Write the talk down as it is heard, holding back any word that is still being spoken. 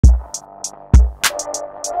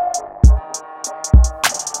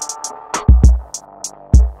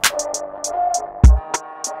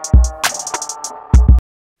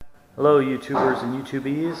Hello YouTubers and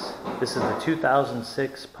YouTubies. This is the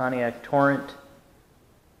 2006 Pontiac Torrent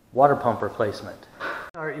water pump replacement.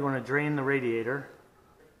 Alright, you want to drain the radiator.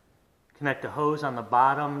 Connect a hose on the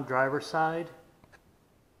bottom driver's side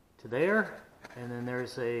to there, and then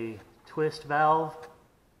there's a twist valve.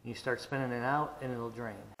 You start spinning it out and it'll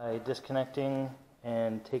drain. By disconnecting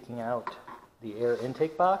and taking out the air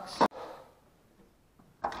intake box.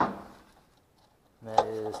 That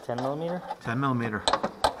is 10 millimeter. 10 millimeter.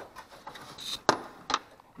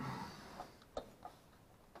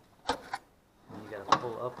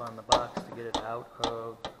 Pull up on the box to get it out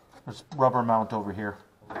of... There's rubber mount over here.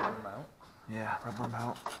 Rubber mount. Yeah, rubber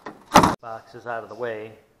mount. Box is out of the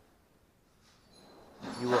way.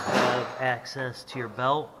 You will have access to your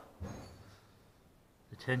belt.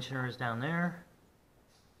 The tensioner is down there.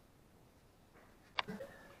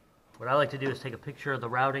 What I like to do is take a picture of the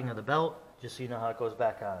routing of the belt, just so you know how it goes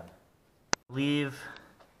back on. Leave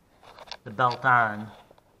the belt on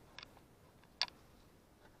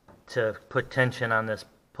to put tension on this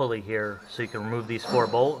pulley here, so you can remove these 4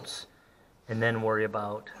 bolts and then worry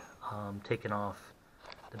about taking off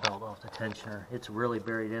the belt off the tensioner. It's really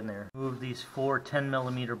buried in there. Move these 4 10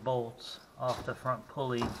 millimeter bolts off the front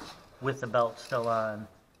pulley with the belt still on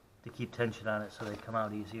to keep tension on it so they come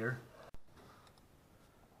out easier.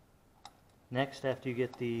 Next, after you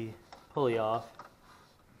get the pulley off,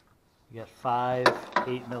 you got 5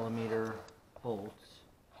 8 millimeter bolts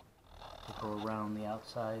to go around the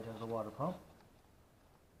outside of the water pump.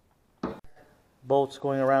 Bolts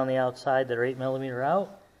going around the outside that are 8 millimeter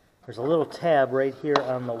out. There's a little tab right here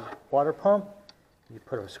on the water pump. You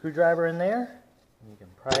put a screwdriver in there and you can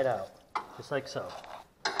pry it out, just like so.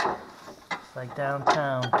 Just like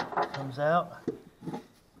downtown. It comes out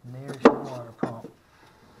and there's your water pump.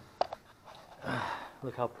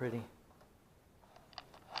 Look how pretty.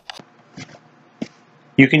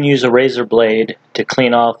 You can use a razor blade to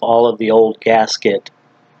clean off all of the old gasket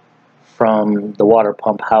from the water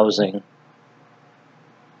pump housing,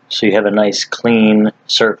 so you have a nice clean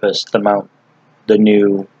surface to mount the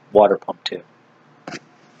new water pump to.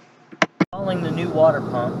 Installing the new water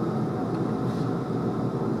pump,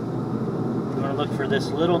 you want to look for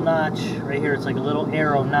this little notch right here. It's like a little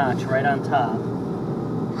arrow notch right on top,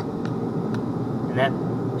 and that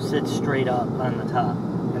sits straight up on the top.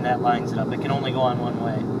 And that lines it up. It can only go on one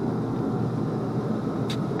way.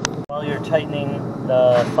 While you're tightening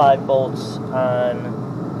the 5 bolts on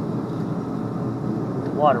the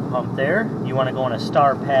water pump there, you want to go in a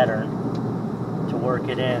star pattern to work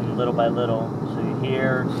it in little by little. So you're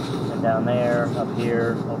here, and down there, up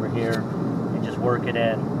here, over here, and just work it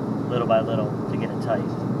in little by little to get it tight.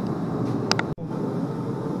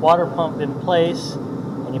 Water pump in place,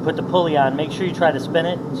 and you put the pulley on. Make sure you try to spin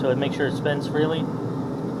it, so make sure it spins freely.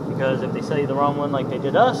 Because if they sell you the wrong one like they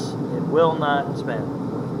did us, it will not spin.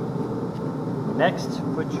 Next,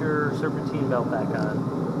 put your serpentine belt back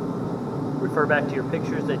on. Refer back to your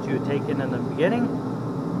pictures that you had taken in the beginning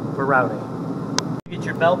for routing. Get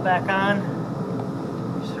your belt back on,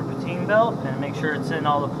 your serpentine belt, and make sure it's in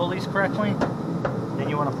all the pulleys correctly. Then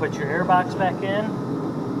you want to put your air box back in,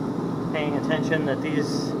 paying attention that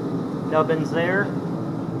these gubbins there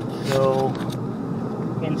go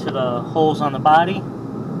into the holes on the body.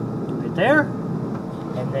 There,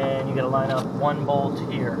 and then you got to line up 1 bolt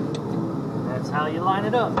here. That's how you line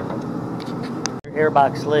it up. Your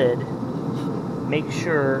airbox lid, make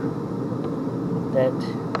sure that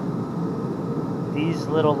these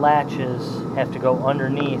little latches have to go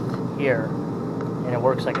underneath here, and it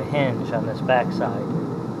works like a hinge on this back side.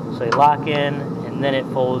 So you lock in and then it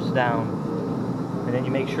folds down, and then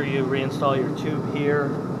you make sure you reinstall your tube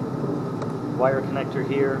here, wire connector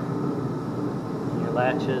here.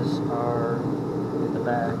 Latches are in the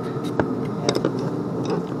back, and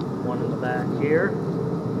one in the back here,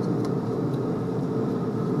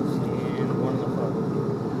 and one in the front.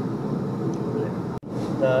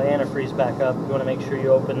 The antifreeze back up. You want to make sure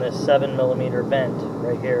you open this 7 millimeter vent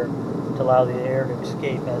right here to allow the air to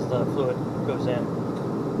escape as the fluid goes in.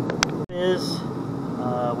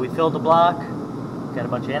 We filled the block, got a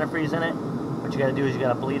bunch of antifreeze in it. What you got to do is you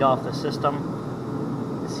got to bleed off the system.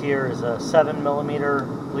 Here is a 7 millimeter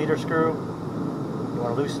bleeder screw. You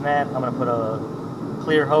want to loosen that. I'm going to put a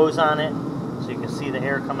clear hose on it so you can see the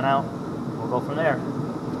air coming out. We'll go from there.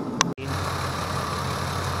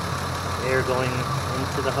 Air going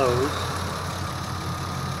into the hose.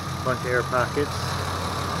 A bunch of air pockets.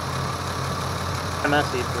 Kind of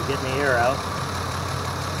messy for getting the air out.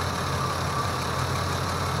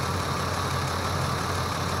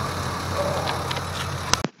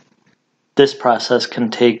 This process can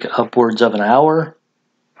take upwards of an hour,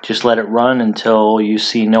 Just let it run until you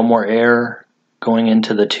see no more air going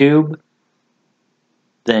into the tube.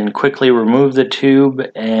 Then quickly remove the tube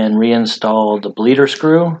and reinstall the bleeder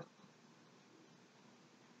screw.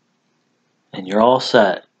 And you're all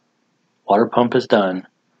set. Water pump is done.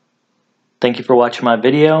 Thank you for watching my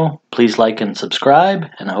video. Please like and subscribe,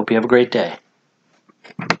 and I hope you have a great day.